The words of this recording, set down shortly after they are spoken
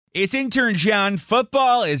It's intern John.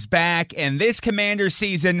 Football is back, and this Commander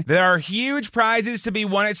season, there are huge prizes to be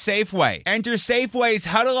won at Safeway. Enter Safeway's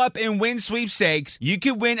Huddle Up and Win sweepstakes. You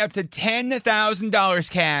could win up to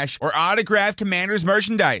 $10,000 cash or autographed Commanders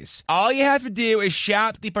merchandise. All you have to do is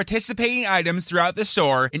shop the participating items throughout the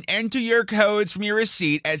store and enter your codes from your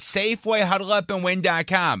receipt at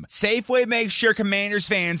SafewayHuddleUpAndWin.com. Safeway makes sure Commanders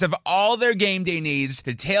fans have all their game day needs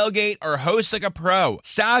to tailgate or host like a pro.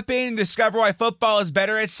 Stop in and discover why football is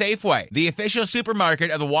better at Safeway, the official supermarket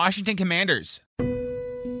of the Washington Commanders.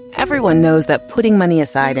 Everyone knows that putting money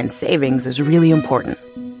aside in savings is really important.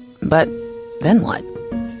 But then what?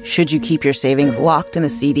 Should you keep your savings locked in a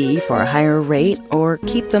CD for a higher rate or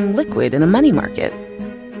keep them liquid in a money market?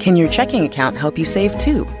 Can your checking account help you save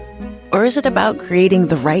too? Or is it about creating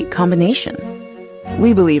the right combination?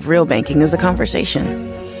 We believe real banking is a conversation.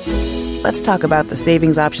 Let's talk about the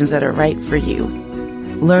savings options that are right for you.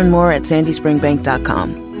 Learn more at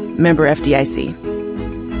sandyspringbank.com. Member FDIC.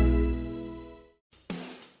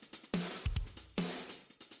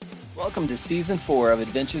 Welcome to Season 4 of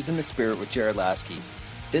Adventures in the Spirit with Jared Lasky.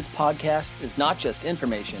 This podcast is not just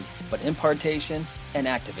information, but impartation and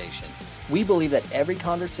activation. We believe that every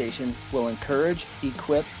conversation will encourage,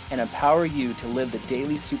 equip, and empower you to live the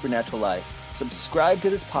daily supernatural life. Subscribe to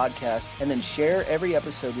this podcast and then share every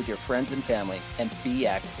episode with your friends and family and be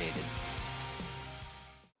activated.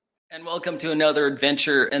 And welcome to another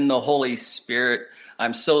adventure in the Holy Spirit.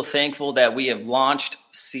 I'm so thankful that we have launched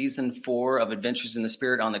Season 4 of Adventures in the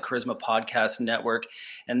Spirit on the Charisma Podcast Network.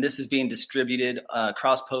 And this is being distributed,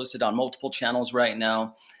 cross-posted on multiple channels right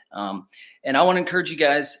now. And I want to encourage you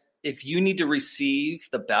guys, if you need to receive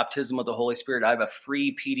the baptism of the Holy Spirit, I have a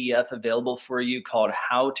free PDF available for you called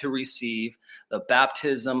How to Receive the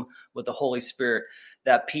Baptism with the Holy Spirit.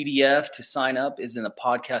 That PDF to sign up is in the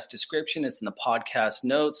podcast description. It's in the podcast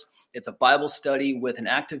notes. It's a Bible study with an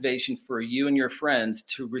activation for you and your friends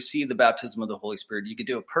to receive the baptism of the Holy Spirit. You could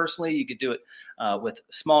do it personally. You could do it with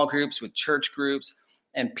small groups, with church groups.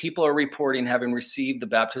 And people are reporting having received the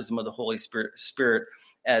baptism of the Holy Spirit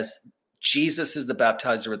as Jesus is the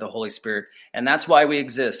baptizer with the Holy Spirit. And that's why we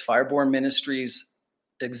exist. Fireborn Ministries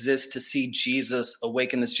exists to see Jesus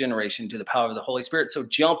awaken this generation to the power of the Holy Spirit. So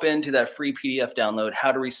jump into that free PDF download,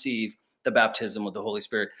 How to Receive the Baptism with the Holy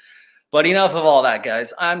Spirit. But enough of all that,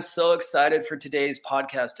 guys. I'm so excited for today's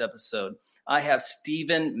podcast episode. I have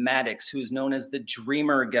Stephen Maddox, who is known as the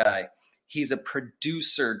Dreamer Guy. He's a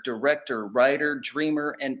producer, director, writer,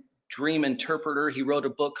 dreamer, and dream interpreter. He wrote a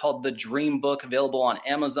book called The Dream Book, available on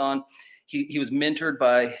Amazon. He was mentored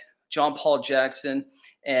by John Paul Jackson,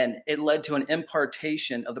 and it led to an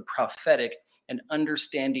impartation of the prophetic and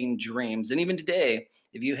understanding dreams. And even today,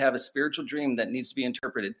 if you have a spiritual dream that needs to be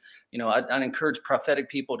interpreted, I'd encourage prophetic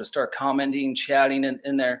people to start commenting, chatting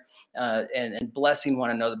in there, and blessing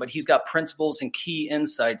one another. But he's got principles and key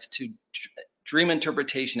insights to dream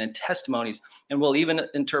interpretation and testimonies, and will even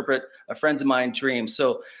interpret a friend of mine dreams.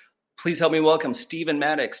 So please help me welcome Stephen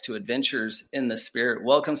Maddox to Adventures in the Spirit.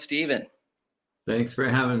 Welcome, Stephen. Thanks for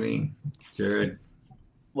having me, Jared.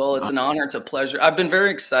 Well, it's an honor. It's a pleasure. I've been very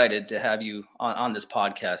excited to have you on this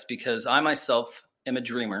podcast because I myself am a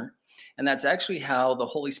dreamer. And that's actually how the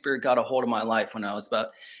Holy Spirit got a hold of my life when I was about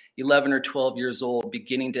 11 or 12 years old,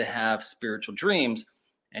 beginning to have spiritual dreams.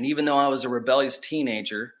 And even though I was a rebellious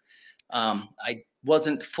teenager, I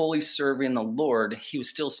wasn't fully serving the Lord. He was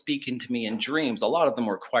still speaking to me in dreams. A lot of them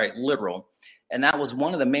were quite literal. And that was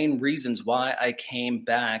one of the main reasons why I came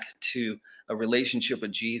back to a relationship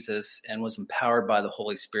with Jesus and was empowered by the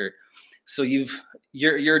Holy Spirit. So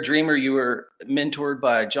you're a dreamer. You were mentored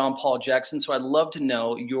by John Paul Jackson. So I'd love to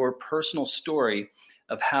know your personal story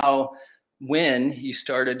of when you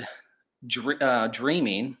started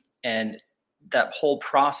dreaming and that whole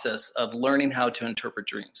process of learning how to interpret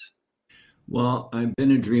dreams. Well, I've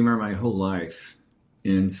been a dreamer my whole life.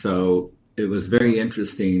 And so it was very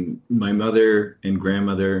interesting. My mother and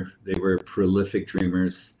grandmother, they were prolific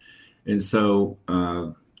dreamers. And so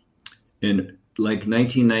in like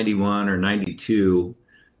 1991 or 92,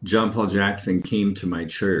 John Paul Jackson came to my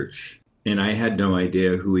church, and I had no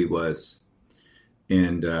idea who he was.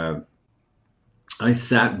 And I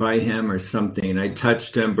sat by him or something. I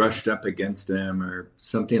touched him, brushed up against him, or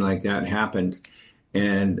something like that happened.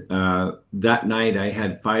 And that night I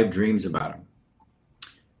had 5 dreams about him.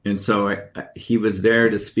 And so he was there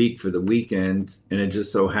to speak for the weekend. And it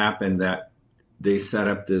just so happened that they set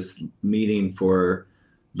up this meeting for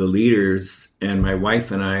the leaders, and my wife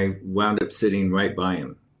and I wound up sitting right by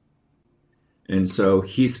him. And so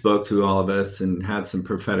he spoke to all of us and had some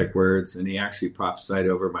prophetic words, and he actually prophesied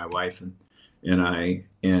over my wife and I.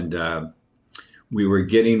 And we were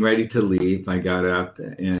getting ready to leave. I got up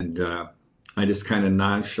and I just kind of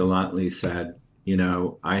nonchalantly said,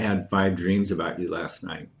 I had 5 dreams about you last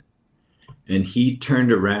night. And he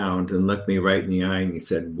turned around and looked me right in the eye and he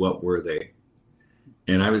said, what were they?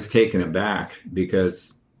 And I was taken aback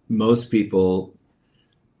because most people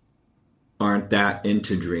aren't that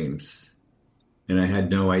into dreams. And I had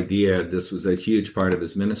no idea this was a huge part of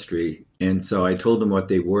his ministry. And so I told him what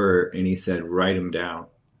they were, and he said, write them down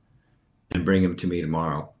and bring them to me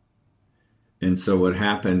tomorrow. And so what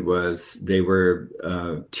happened was they were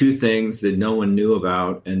 2 things that no one knew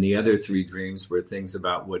about, and the other 3 dreams were things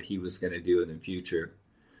about what he was going to do in the future.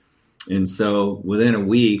 And so within a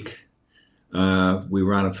week, we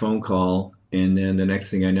were on a phone call, and then the next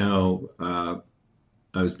thing I know,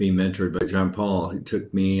 I was being mentored by John Paul. He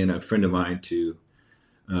took me and a friend of mine to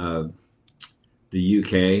the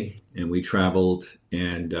UK, and we traveled,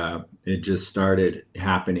 and it just started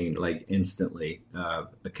happening like instantly,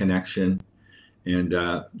 a connection. And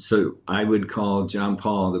so I would call John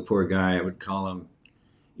Paul, the poor guy, I would call him,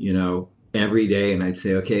 every day, and I'd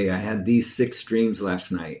say, okay, I had these 6 dreams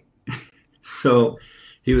last night. So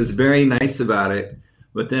he was very nice about it.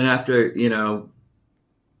 But then after,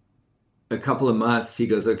 a couple of months, he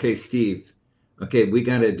goes, okay, Steve, okay, we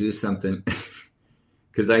got to do something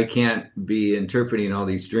because I can't be interpreting all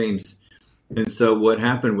these dreams. And so what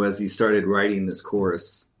happened was he started writing this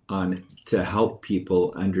course on to help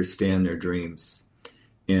people understand their dreams.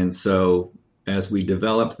 And so as we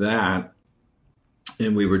developed that,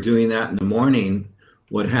 and we were doing that in the morning,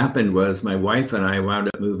 what happened was my wife and I wound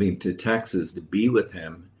up moving to Texas to be with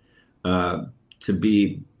him, to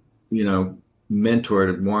be,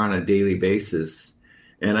 mentored more on a daily basis.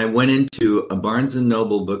 And I went into a Barnes and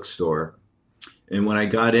Noble bookstore. And when I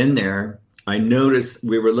got in there, I noticed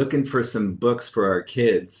we were looking for some books for our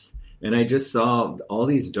kids. And I just saw all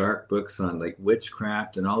these dark books on like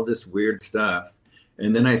witchcraft and all this weird stuff.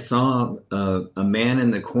 And then I saw a man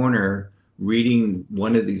in the corner reading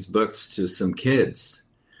one of these books to some kids.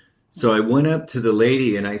 So I went up to the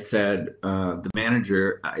lady and I said, the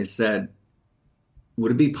manager, I said,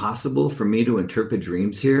 would it be possible for me to interpret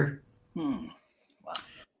dreams here? Wow.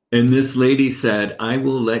 And this lady said, I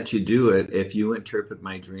will let you do it if you interpret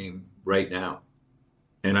my dream right now.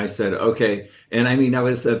 And I said, okay. And I mean, I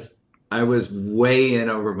was way in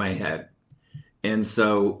over my head. And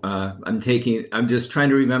so I'm just trying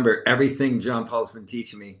to remember everything John Paul's been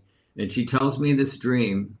teaching me. And she tells me this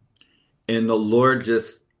dream, and the Lord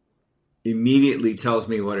just immediately tells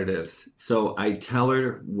me what it is. So I tell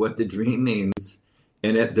her what the dream means,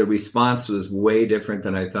 and the response was way different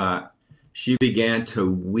than I thought. She began to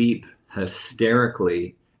weep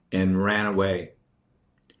hysterically and ran away.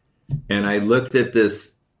 And I looked at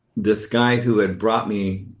this guy who had brought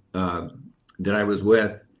me, that I was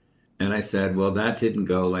with, and I said, well, that didn't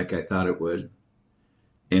go like I thought it would.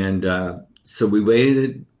 And so we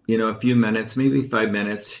waited, a few minutes, maybe 5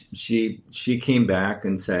 minutes. She came back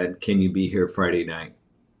and said, can you be here Friday night?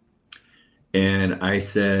 And I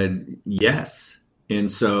said, yes. And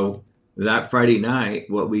so that Friday night,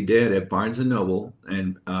 what we did at Barnes and Noble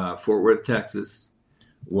in Fort Worth, Texas,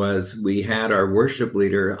 was we had our worship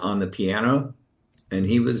leader on the piano, and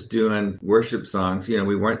he was doing worship songs.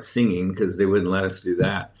 We weren't singing because they wouldn't let us do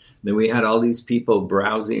that. Then we had all these people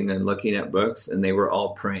browsing and looking at books, and they were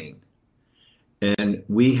all praying. And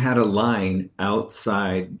we had a line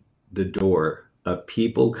outside the door of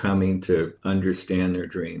people coming to understand their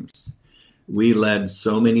dreams. We led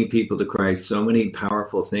so many people to Christ. So many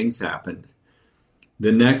powerful things happened.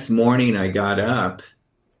 The next morning I got up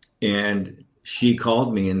and she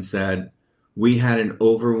called me and said, we had an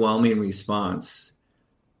overwhelming response.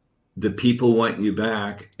 The people want you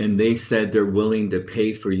back, and they said they're willing to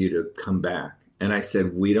pay for you to come back. And I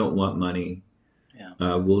said, we don't want money.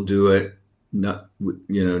 Yeah. We'll do it.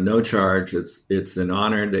 No charge. It's an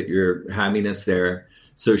honor that you're having us there.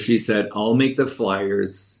 So she said, I'll make the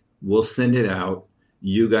flyers. We'll send it out.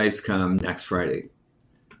 You guys come next Friday.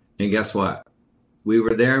 And guess what? We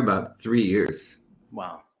were there about 3 years.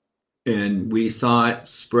 Wow. And we saw it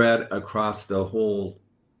spread across the whole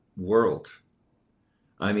world.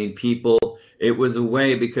 I mean, it was a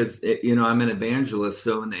way because, I'm an evangelist.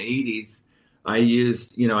 So in the 80s,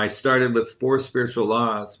 I started with 4 spiritual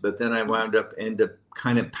laws, but then I wound up into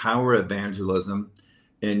kind of power evangelism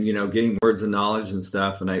and, getting words of knowledge and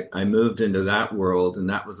stuff. And I moved into that world, and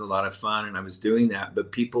that was a lot of fun. And I was doing that,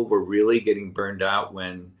 but people were really getting burned out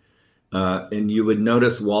when, and you would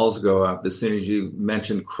notice walls go up as soon as you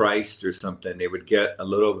mentioned Christ or something, they would get a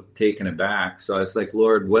little taken aback. So I was like,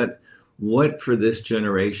 Lord, what for this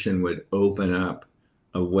generation would open up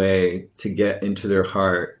a way to get into their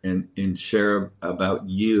heart and share about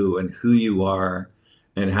you and who you are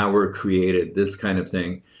and how we're created, this kind of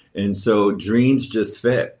thing. And so dreams just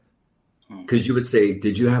fit. Because you would say,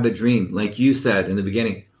 did you have a dream? Like you said in the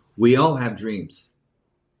beginning, we all have dreams.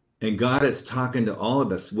 And God is talking to all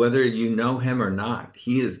of us, whether you know him or not.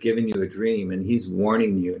 He is giving you a dream and he's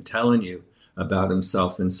warning you and telling you about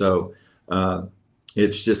himself. And so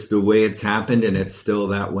it's just the way it's happened, and it's still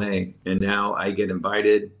that way. And now I get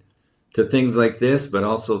invited to things like this, but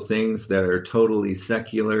also things that are totally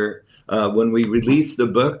secular. When we released the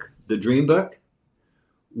book, the Dream Book,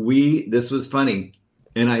 this was funny.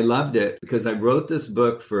 And I loved it because I wrote this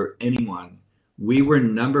book for anyone. We were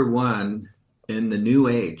 #1 in the New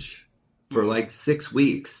Age for like 6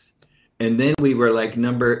 weeks. And then we were like in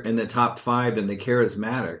the top 5 in the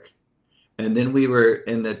Charismatic. And then we were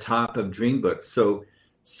in the top of Dream Books.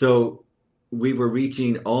 So we were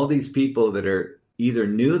reaching all these people that are either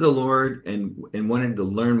knew the Lord and wanted to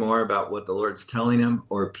learn more about what the Lord's telling them,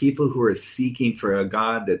 or people who are seeking for a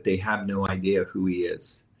God that they have no idea who he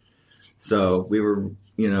is. So we were,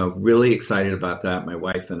 really excited about that, my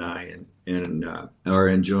wife and I, and are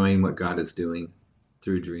enjoying what God is doing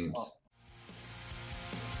through dreams.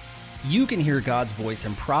 You can hear God's voice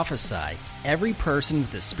and prophesy. Every person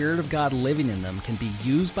with the Spirit of God living in them can be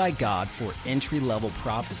used by God for entry-level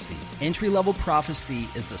prophecy. Entry-level prophecy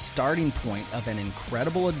is the starting point of an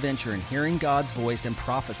incredible adventure in hearing God's voice and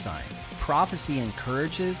prophesying. Prophecy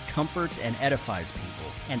encourages, comforts, and edifies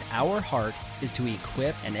people. And our heart is to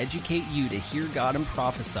equip and educate you to hear God and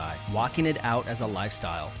prophesy, walking it out as a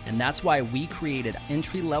lifestyle. And that's why we created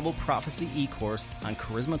entry-level prophecy e-course on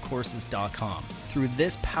charismacourses.com. Through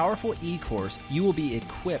this powerful e-course, you will be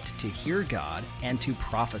equipped to hear God and to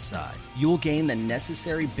prophesy. You will gain the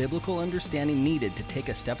necessary biblical understanding needed to take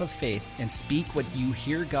a step of faith and speak what you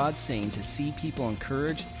hear God saying to see people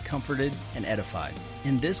encouraged, comforted, and edified.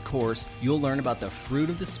 In this course, you'll learn about the fruit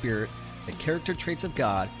of the Spirit, the character traits of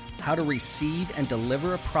God, how to receive and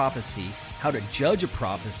deliver a prophecy, how to judge a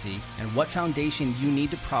prophecy, and what foundation you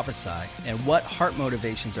need to prophesy, and what heart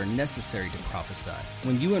motivations are necessary to prophesy.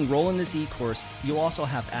 When you enroll in this e-course, you'll also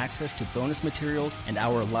have access to bonus materials and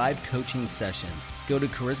our live coaching sessions. Go to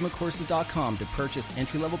charismacourses.com to purchase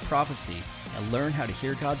entry-level prophecy and learn how to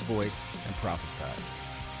hear God's voice and prophesy.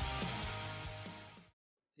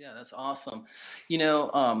 Yeah, that's awesome.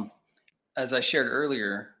 As I shared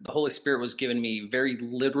earlier, the Holy Spirit was giving me very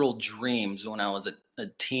literal dreams when I was a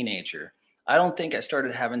teenager. I don't think I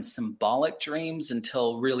started having symbolic dreams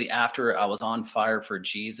until really after I was on fire for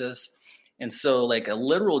Jesus. And so like a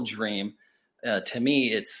literal dream, to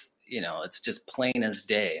me, it's just plain as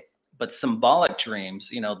day. But symbolic dreams,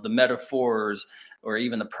 the metaphors or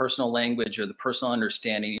even the personal language or the personal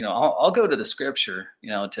understanding, I'll go to the scripture,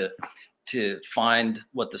 to find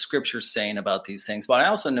what the scripture's saying about these things. But I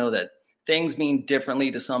also know that things mean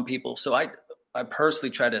differently to some people. So I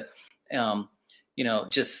personally try to,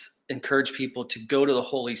 just encourage people to go to the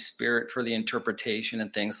Holy Spirit for the interpretation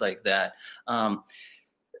and things like that.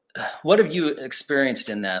 What have you experienced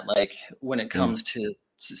in that, like when it comes to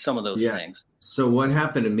some of those things? So what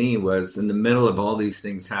happened to me was, in the middle of all these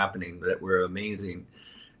things happening that were amazing,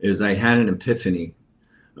 is I had an epiphany.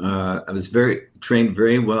 I was trained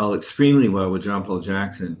very well, extremely well with John Paul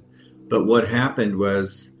Jackson. But what happened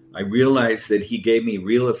was, I realized that he gave me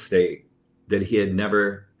real estate that he had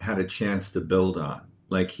never had a chance to build on.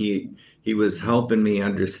 Like he was helping me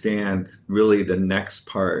understand really the next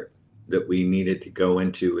part that we needed to go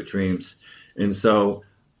into with dreams. And so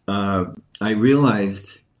I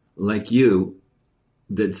realized, like you,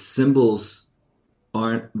 that symbols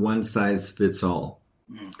aren't one size fits all,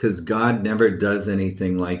 because God never does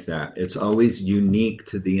anything like that. It's always unique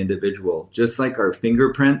to the individual, just like our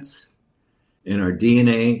fingerprints in our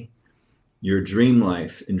DNA. Your dream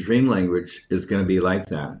life and dream language is going to be like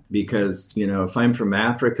that, because if I'm from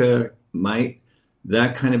Africa,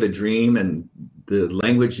 that kind of a dream and the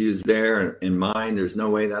language used there in mine, there's no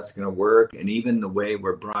way that's going to work. And even the way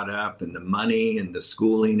we're brought up and the money and the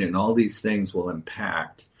schooling and all these things will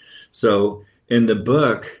impact. So in the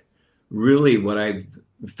book, really what I've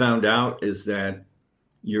found out is that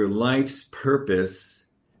your life's purpose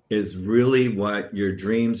is really what your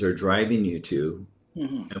dreams are driving you to.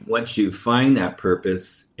 Mm-hmm. And once you find that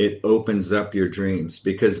purpose, it opens up your dreams,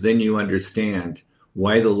 because then you understand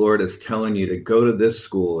why the Lord is telling you to go to this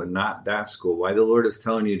school and not that school, why the Lord is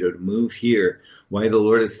telling you to move here, why the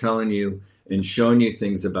Lord is telling you and showing you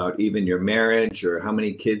things about even your marriage or how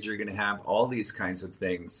many kids you're going to have. All these kinds of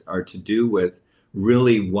things are to do with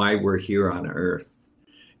really why we're here on earth.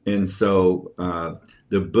 And so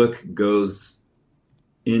the book goes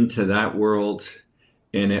into that world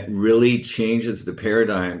And it really changes the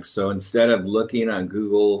paradigm. So instead of looking on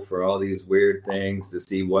Google for all these weird things to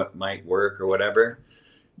see what might work or whatever,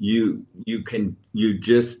 they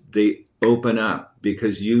open up,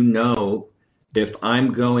 because if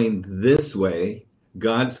I'm going this way,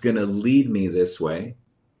 God's going to lead me this way,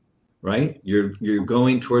 right? You're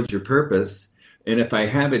going towards your purpose. And if I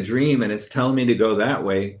have a dream and it's telling me to go that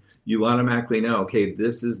way, you automatically know, okay,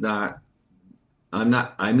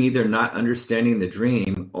 I'm either not understanding the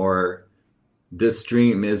dream, or this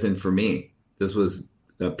dream isn't for me. This was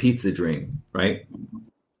a pizza dream, right?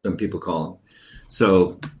 Some people call them.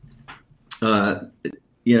 So,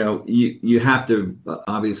 you have to,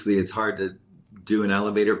 obviously it's hard to do an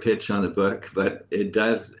elevator pitch on the book, but it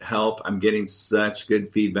does help. I'm getting such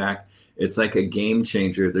good feedback. It's like a game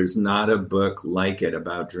changer. There's not a book like it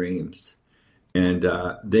about dreams. And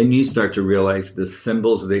then you start to realize the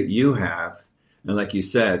symbols that you have. And like you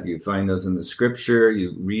said, you find those in the scripture,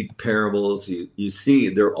 you read parables, you see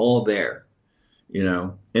they're all there,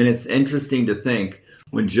 And it's interesting to think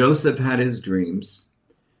when Joseph had his dreams,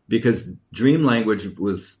 because dream language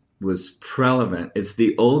was prevalent. It's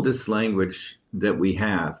the oldest language that we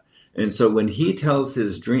have. And so when he tells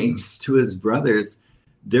his dreams to his brothers,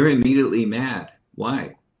 they're immediately mad.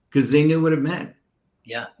 Why? Because they knew what it meant.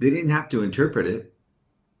 Yeah. They didn't have to interpret it.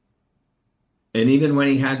 And even when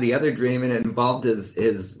he had the other dream and it involved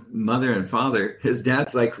his mother and father, his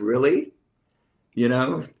dad's like, really?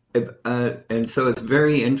 And so it's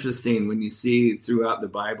very interesting when you see throughout the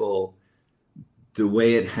Bible the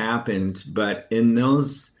way it happened. But in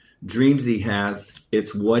those dreams he has,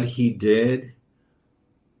 it's what he did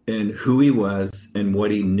and who he was and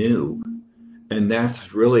what he knew. And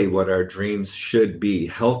that's really what our dreams should be.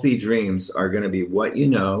 Healthy dreams are going to be what you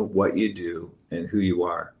know, what you do, and who you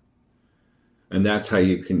are. And that's how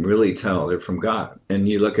you can really tell they're from God. And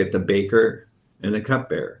you look at the baker and the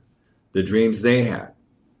cupbearer, the dreams they had.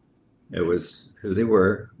 It was who they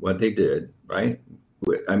were, what they did, right?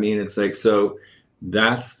 I mean, it's like, so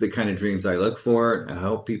that's the kind of dreams I look for. I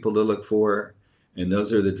help people to look for. And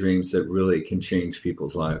those are the dreams that really can change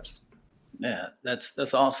people's lives. Yeah,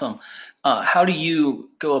 that's awesome. How do you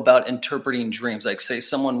go about interpreting dreams? Like, say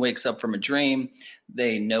someone wakes up from a dream,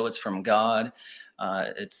 they know it's from God.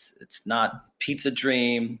 It's not pizza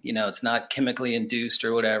dream, it's not chemically induced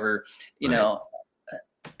or whatever,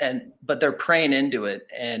 but they're praying into it.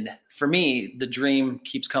 And for me, the dream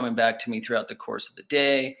keeps coming back to me throughout the course of the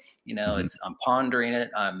day. I'm pondering it,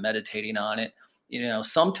 I'm meditating on it.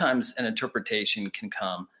 Sometimes an interpretation can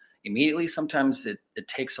come immediately. Sometimes it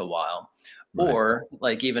takes a while. Right. Or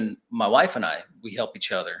like even my wife and I, we help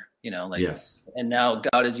each other, yes. And now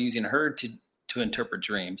God is using her to interpret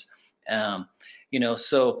dreams.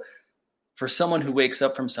 So for someone who wakes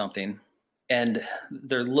up from something and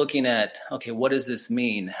they're looking at, okay, what does this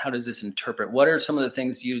mean? How does this interpret? What are some of the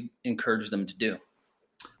things you encourage them to do?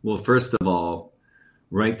 Well, first of all,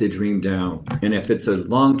 write the dream down. And if it's a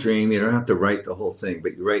long dream, you don't have to write the whole thing,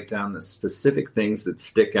 but you write down the specific things that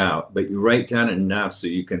stick out, but you write down enough so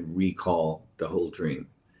you can recall the whole dream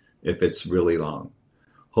if it's really long.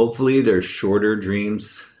 Hopefully there's shorter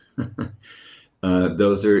dreams.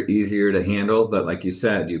 Those are easier to handle, but like you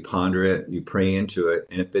said, you ponder it, you pray into it.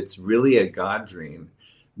 And if it's really a God dream,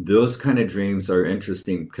 those kind of dreams are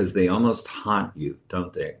interesting because they almost haunt you,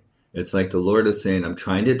 don't they? It's like the Lord is saying, I'm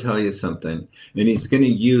trying to tell you something. And he's going to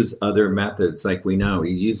use other methods. Like we know,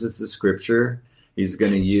 he uses the scripture. He's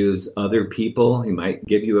going to use other people. He might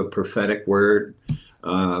give you a prophetic word.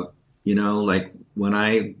 Like when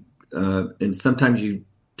and sometimes you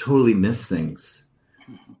totally miss things.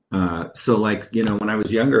 So like, when I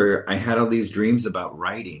was younger, I had all these dreams about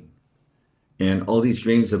writing and all these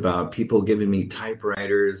dreams about people giving me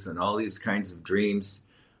typewriters and all these kinds of dreams.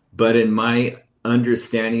 But in my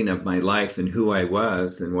understanding of my life and who I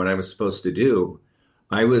was and what I was supposed to do,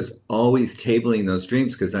 I was always tabling those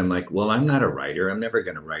dreams because I'm like, well, I'm not a writer. I'm never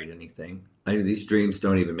going to write anything. These dreams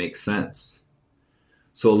don't even make sense.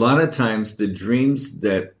 So a lot of times the dreams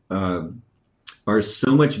that are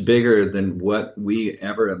so much bigger than what we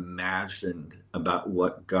ever imagined about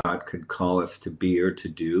what God could call us to be or to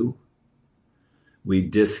do, we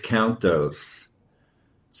discount those.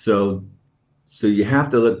 So you have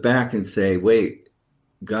to look back and say, wait,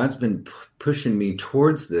 God's been pushing me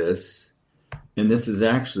towards this, and this is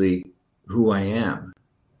actually who I am.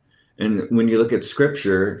 And when you look at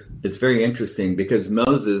scripture, it's very interesting because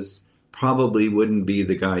Moses probably wouldn't be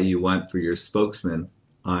the guy you want for your spokesman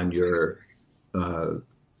on your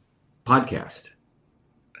podcast.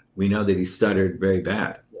 We know that he stuttered very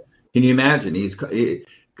bad. Can you imagine?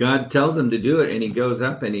 God tells him to do it, and he goes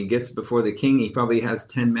up and he gets before the king. He probably has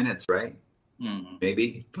 10 minutes, right?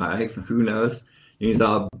 maybe 5, who knows? He's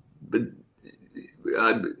all, but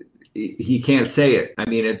he can't say it. I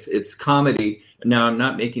mean, it's comedy. Now, I'm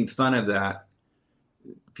not making fun of that,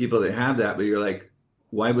 people that have that, but you're like,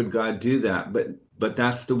 why would God do that? But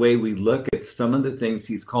that's the way we look at some of the things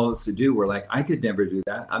he's called us to do. We're like, I could never do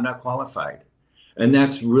that. I'm not qualified. And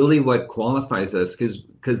that's really what qualifies us,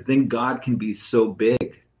 because then God can be so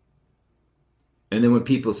big. And then when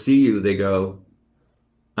people see you, they go,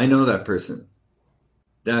 I know that person.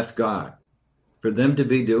 That's God. For them to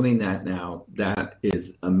be doing that now, that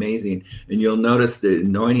is amazing. And you'll notice the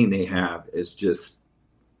anointing they have is just,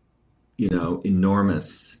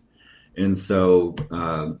 enormous. And so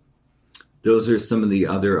those are some of the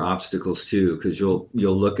other obstacles too, because you'll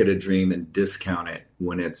look at a dream and discount it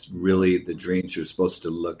when it's really the dreams you're supposed to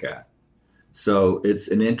look at. So it's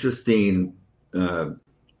an interesting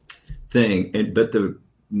thing. But the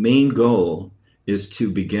main goal is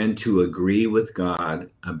to begin to agree with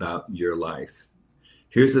God about your life.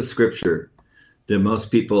 Here's a scripture that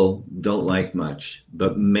most people don't like much.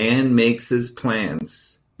 But man makes his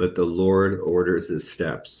plans, but the Lord orders his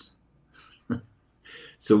steps.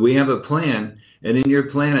 So we have a plan, and in your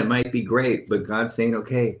plan, it might be great, but God's saying,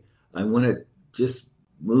 okay, I want to just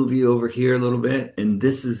move you over here a little bit, and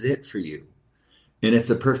this is it for you. And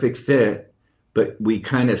it's a perfect fit, but we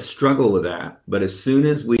kind of struggle with that. But as soon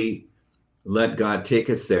as we let God take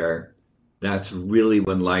us there, that's really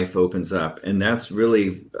when life opens up. And that's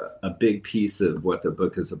really a big piece of what the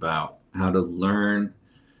book is about, how to learn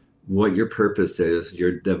what your purpose is,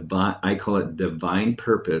 your divine, I call it divine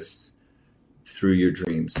purpose, through your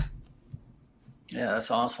dreams. Yeah, that's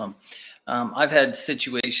awesome. I've had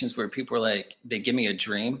situations where people are like, they give me a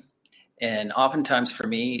dream, and oftentimes for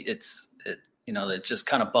me, it just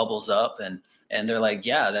kind of bubbles up, and they're like,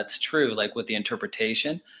 yeah, that's true, like with the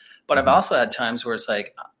interpretation. But I've also had times where it's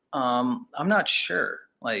like, I'm not sure.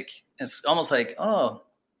 Like, it's almost like, oh,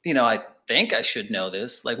 I think I should know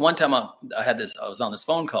this. Like one time I was on this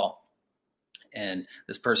phone call, and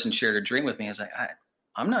this person shared a dream with me. I was like,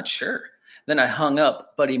 I'm not sure. Then I hung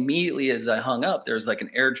up, but immediately as I hung up, there was like an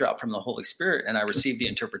airdrop from the Holy Spirit, and I received the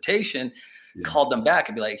interpretation, called them back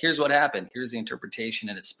and be like, here's what happened. Here's the interpretation.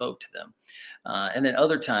 And it spoke to them. And then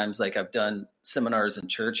other times, like I've done seminars in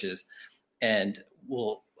churches, and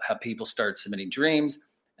we'll have people start submitting dreams.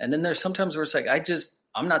 And then there's sometimes where it's like,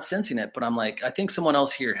 I'm not sensing it, but I'm like, I think someone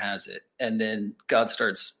else here has it. And then God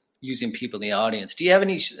starts using people in the audience. Do you have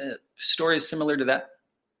any stories similar to that?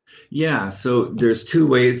 Yeah, so there's 2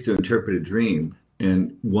 ways to interpret a dream,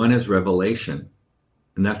 and one is revelation,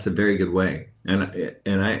 and that's a very good way. And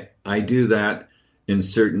I do that in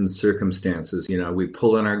certain circumstances. We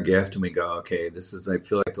pull in our gift and we go, okay, I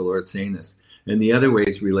feel like the Lord's saying this. And the other way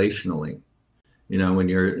is relationally. When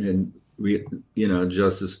you're in,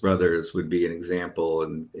 Joseph's brothers would be an example,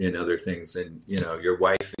 and in other things, and your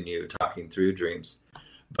wife and you talking through dreams.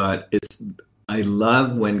 But I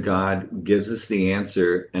love when God gives us the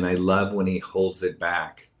answer, and I love when he holds it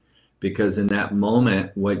back, because in that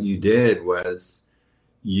moment, what you did was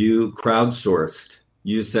you crowdsourced.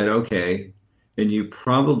 You said, okay, and you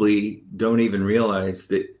probably don't even realize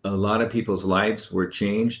that a lot of people's lives were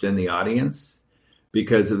changed in the audience,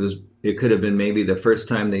 because it could have been maybe the first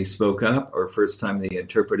time they spoke up or first time they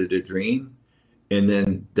interpreted a dream. And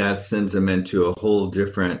then that sends them into a whole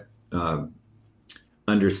different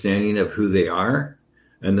understanding of who they are,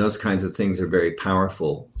 and those kinds of things are very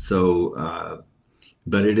powerful. So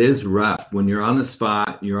but it is rough when you're on the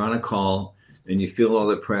spot, you're on a call, and you feel all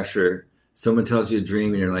the pressure. Someone tells you a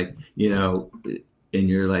dream, and you're like, and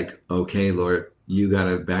you're like, okay, Lord, you got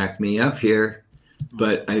to back me up here.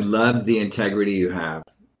 But I love the integrity you have,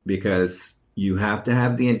 because you have to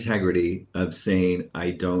have the integrity of saying, I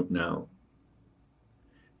don't know.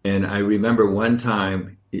 And I remember one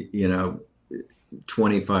time,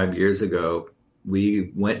 25 years ago,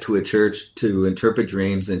 we went to a church to interpret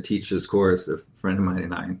dreams and teach this course, a friend of mine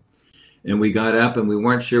and I. And we got up and we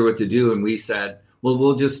weren't sure what to do. And we said, well,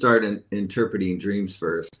 we'll just start interpreting dreams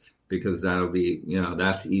first, because that'll be,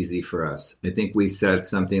 that's easy for us. I think we said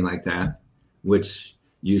something like that, which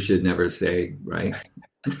you should never say, right?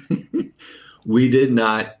 We did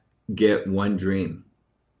not get one dream.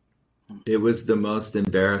 It was the most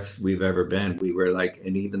embarrassed we've ever been. We were like,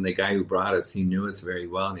 and even the guy who brought us, he knew us very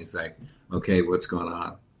well. And he's like, okay, what's going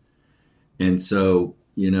on? And so,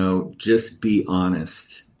 just be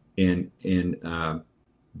honest,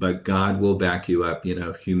 but God will back you up.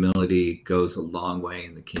 Humility goes a long way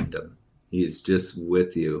in the kingdom. He's just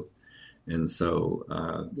with you. And so,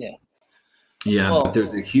 but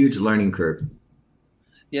there's a huge learning curve.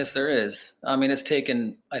 Yes, there is. I mean, it's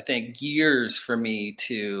taken, I think, years for me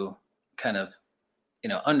to kind of,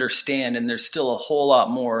 understand. And there's still a whole lot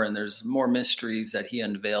more, and there's more mysteries that he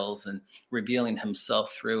unveils and revealing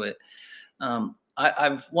himself through it.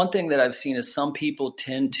 I've one thing that I've seen is some people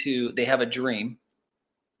they have a dream,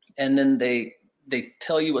 and then they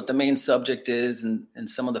tell you what the main subject is and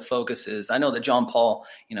some of the focus is. I know that John Paul,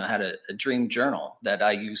 had a dream journal that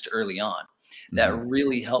I used early on that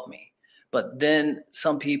really helped me. But then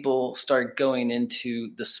some people start going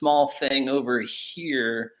into the small thing over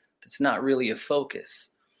here that's not really a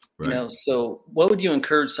focus. Right. So what would you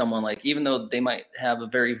encourage someone, like, even though they might have a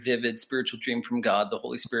very vivid spiritual dream from God, the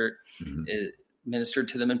Holy Spirit ministered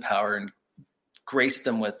to them in power and graced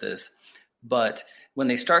them with this, but when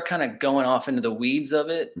they start kind of going off into the weeds of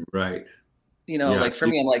it, right. Like for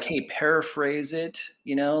me, I'm like, hey, paraphrase it,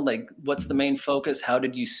 like what's the main focus? How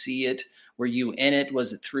did you see it? Were you in it?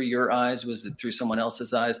 Was it through your eyes? Was it through someone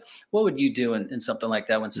else's eyes? What would you do in something like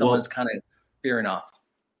that when someone's kind of veering off?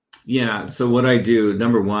 Yeah. So what I do,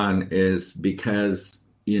 number one, is because,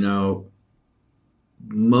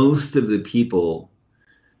 most of the people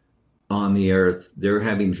on the earth, they're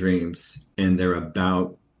having dreams and they're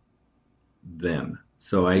about them.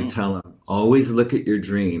 So I tell them, always look at your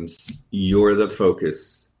dreams. You're the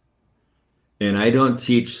focus. And I don't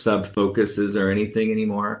teach sub-focuses or anything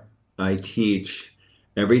anymore. I teach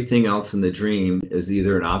everything else in the dream is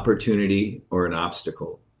either an opportunity or an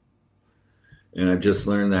obstacle. And I've just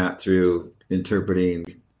learned that through interpreting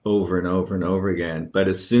over and over and over again. But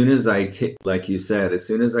as soon as like you said, as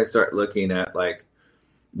soon as I start looking at like,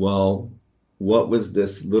 well, what was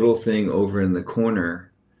this little thing over in the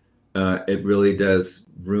corner? It really does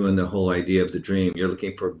ruin the whole idea of the dream. You're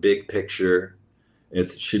looking for a big picture. It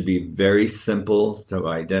should be very simple to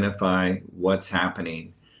identify what's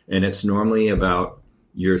happening. And it's normally about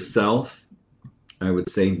yourself, I would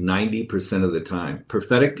say 90% of the time.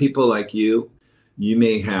 Prophetic people like you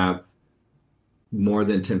may have more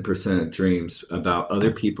than 10% of dreams about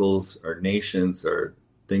other people's or nations or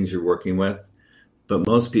things you're working with. But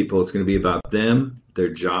most people, it's going to be about them, their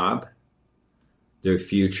job, their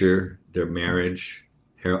future, their marriage,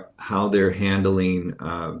 how they're handling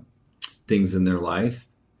things in their life,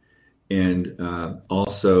 and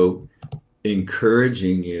also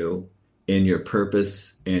encouraging you in your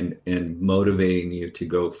purpose and motivating you to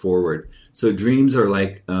go forward. So dreams are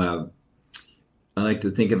like, I like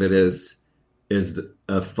to think of it as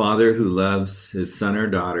a father who loves his son or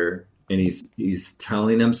daughter, and he's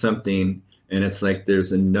telling them something, and it's like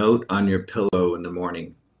there's a note on your pillow in the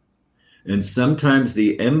morning. And sometimes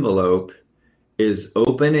the envelope is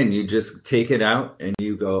open and you just take it out and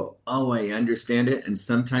you go, oh, I understand it. And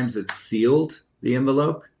sometimes it's sealed, the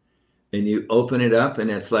envelope, and you open it up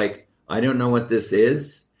and it's like, I don't know what this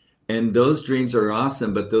is. And those dreams are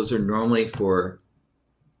awesome, but those are normally for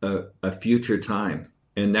a future time.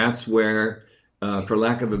 And that's where, for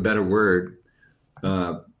lack of a better word,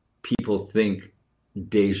 people think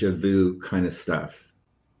deja vu kind of stuff.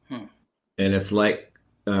 And it's like,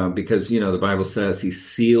 because, the Bible says he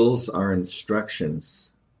seals our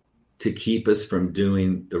instructions to keep us from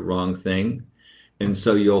doing the wrong thing. And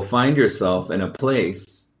so you'll find yourself in a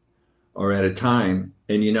place or at a time,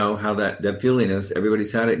 and you know how that feeling is.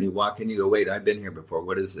 Everybody's had it, and you walk in, you go, wait, I've been here before.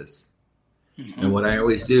 What is this? And what I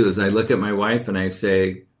always do is I look at my wife and I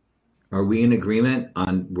say, are we in agreement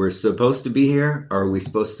on we're supposed to be here, or are we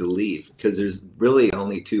supposed to leave? Because there's really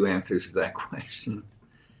only two answers to that question,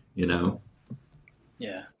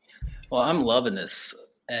 Yeah. Well, I'm loving this.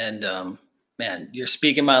 And man, you're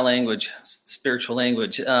speaking my language, spiritual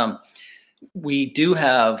language. We do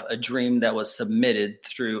have a dream that was submitted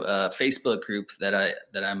through a Facebook group that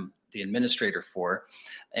I'm the administrator for.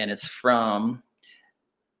 And it's from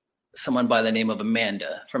someone by the name of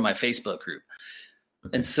Amanda from my Facebook group.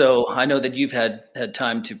 Okay. And so I know that you've had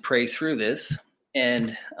time to pray through this.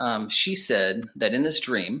 And she said that in this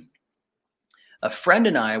dream, a friend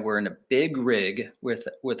and I were in a big rig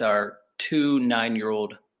with our 2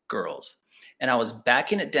 9-year-old girls. And I was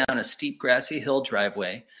backing it down a steep grassy hill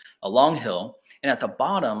driveway, a long hill. And at the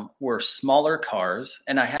bottom were smaller cars.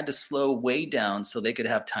 And I had to slow way down so they could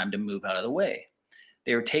have time to move out of the way.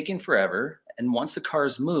 They were taking forever. And once the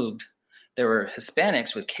cars moved, there were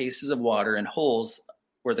Hispanics with cases of water and holes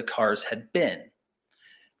where the cars had been.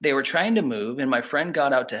 They were trying to move, and my friend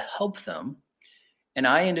got out to help them. And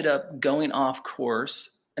I ended up going off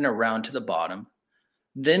course and around to the bottom.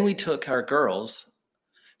 Then we took our girls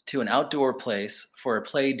to an outdoor place for a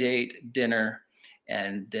play date, dinner,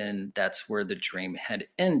 and then that's where the dream had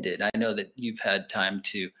ended. I know that you've had time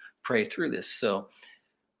to pray through this. So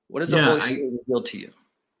what does the Holy Spirit reveal to you?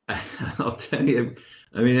 I'll tell you,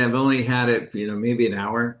 I mean, I've only had it, maybe an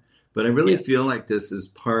hour, But I really feel like this is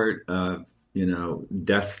part of,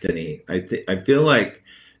 destiny. I feel like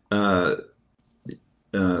her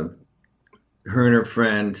and her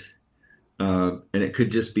friend, and it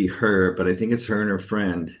could just be her, but I think it's her and her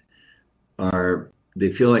friend,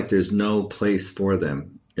 they feel like there's no place for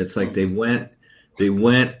them. It's like they went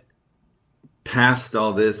past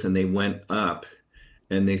all this and they went up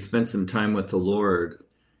and they spent some time with the Lord,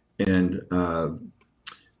 and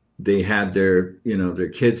they had their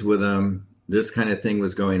kids with them. This kind of thing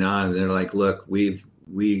was going on, and they're like, look, we've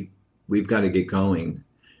got to get going.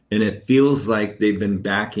 And it feels like they've been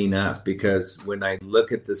backing up, because when I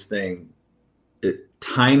look at this thing,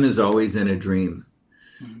 time is always in a dream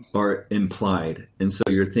or implied. And so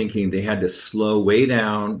you're thinking they had to slow way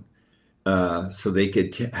down so they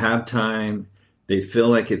could have time. They feel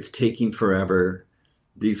like it's taking forever.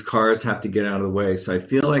 These cars have to get out of the way. So I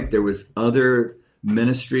feel like there was other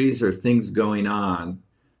ministries or things going on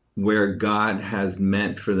where God has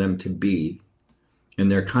meant for them to be.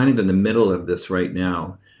 And they're kind of in the middle of this right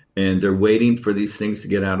now. And they're waiting for these things to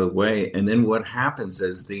get out of the way. And then what happens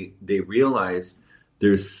is they realize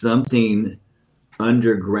there's something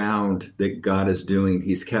underground that God is doing.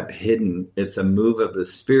 He's kept hidden. It's a move of the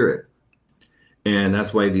Spirit. And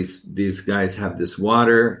that's why these guys have this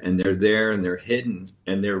water, and they're there and they're hidden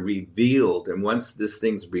and they're revealed. And once this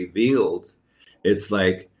thing's revealed, it's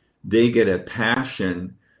like they get a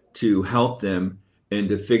passion to help them and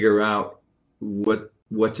to figure out what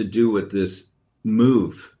to do with this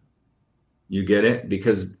move. You get it?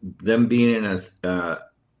 Because them being in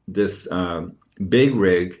this big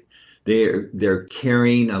rig, they're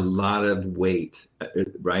carrying a lot of weight,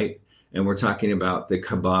 right? And we're talking about the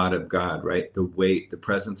kabod of God, right? The weight, the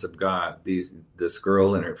presence of God. This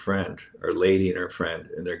girl and her friend, or lady and her friend,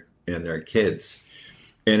 and their kids.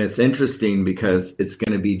 And it's interesting because it's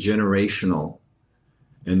going to be generational,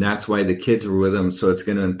 and that's why the kids were with them. So it's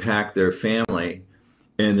going to impact their family,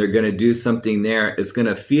 and they're going to do something there. It's going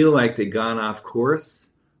to feel like they've gone off course,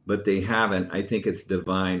 but they haven't. I think it's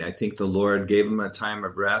divine. I think the Lord gave them a time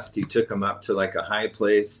of rest. He took them up to like a high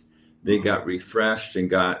place. They got refreshed and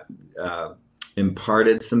got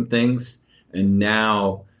imparted some things, and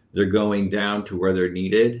now they're going down to where they're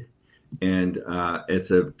needed. And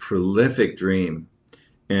it's a prolific dream.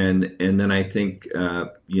 And then I think,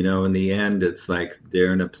 in the end, it's like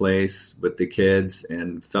they're in a place with the kids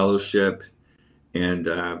and fellowship, and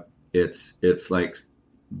it's like,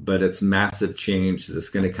 but it's massive change that's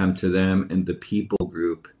going to come to them and the people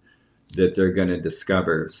group that they're going to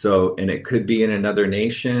discover. So, and it could be in another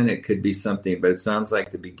nation, it could be something, but it sounds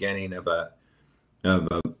like the beginning of a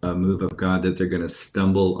move of God that they're going to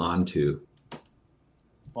stumble onto.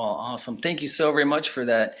 Well, awesome. Thank you so very much for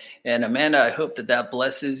that. And Amanda, I hope that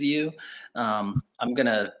blesses you. I'm going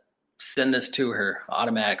to send this to her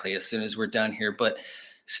automatically as soon as we're done here. But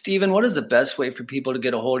Stephen, what is the best way for people to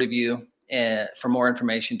get a hold of you and for more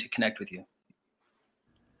information to connect with you?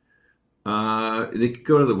 They could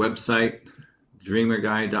go to the website,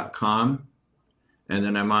 dreamerguy.com. And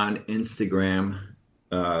then I'm on Instagram,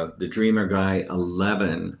 the Dreamer Guy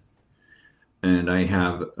 11. And I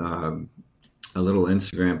have a little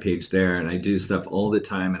Instagram page there, and I do stuff all the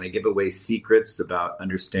time, and I give away secrets about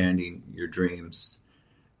understanding your dreams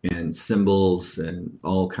and symbols and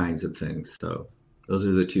all kinds of things. So those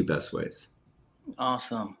are the two best ways.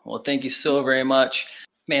 Awesome. Well, thank you so very much.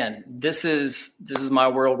 Man, this is my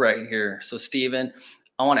world right here. So Stephen,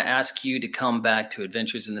 I want to ask you to come back to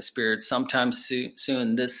Adventures in the Spirit sometime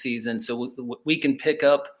soon this season, so we can pick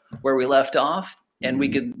up where we left off, and we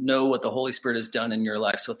could know what the Holy Spirit has done in your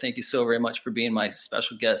life. So thank you so very much for being my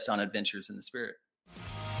special guest on Adventures in the Spirit.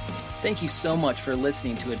 Thank you so much for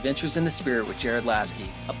listening to Adventures in the Spirit with Jared Lasky,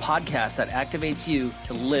 a podcast that activates you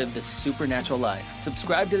to live the supernatural life.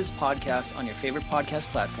 Subscribe to this podcast on your favorite podcast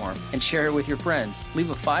platform and share it with your friends. Leave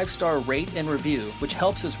a 5-star rate and review, which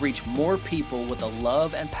helps us reach more people with the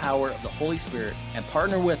love and power of the Holy Spirit, and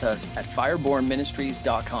partner with us at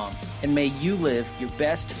firebornministries.com. And may you live your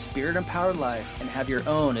best Spirit-empowered life and have your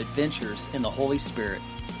own adventures in the Holy Spirit.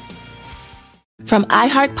 From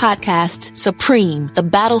iHeart Podcasts, Supreme, The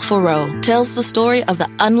Battle for Roe, tells the story of the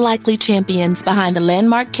unlikely champions behind the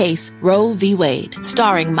landmark case Roe v. Wade,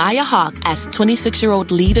 starring Maya Hawke as 26-year-old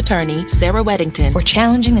lead attorney Sarah Weddington. We're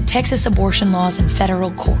challenging the Texas abortion laws in federal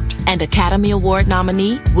court. And Academy Award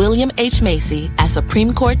nominee William H. Macy as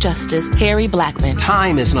Supreme Court Justice Harry Blackmun.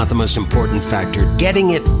 Time is not the most important factor. Getting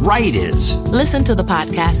it right is. Listen to the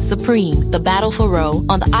podcast Supreme, The Battle for Roe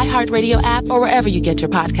on the iHeartRadio app or wherever you get your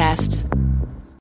podcasts.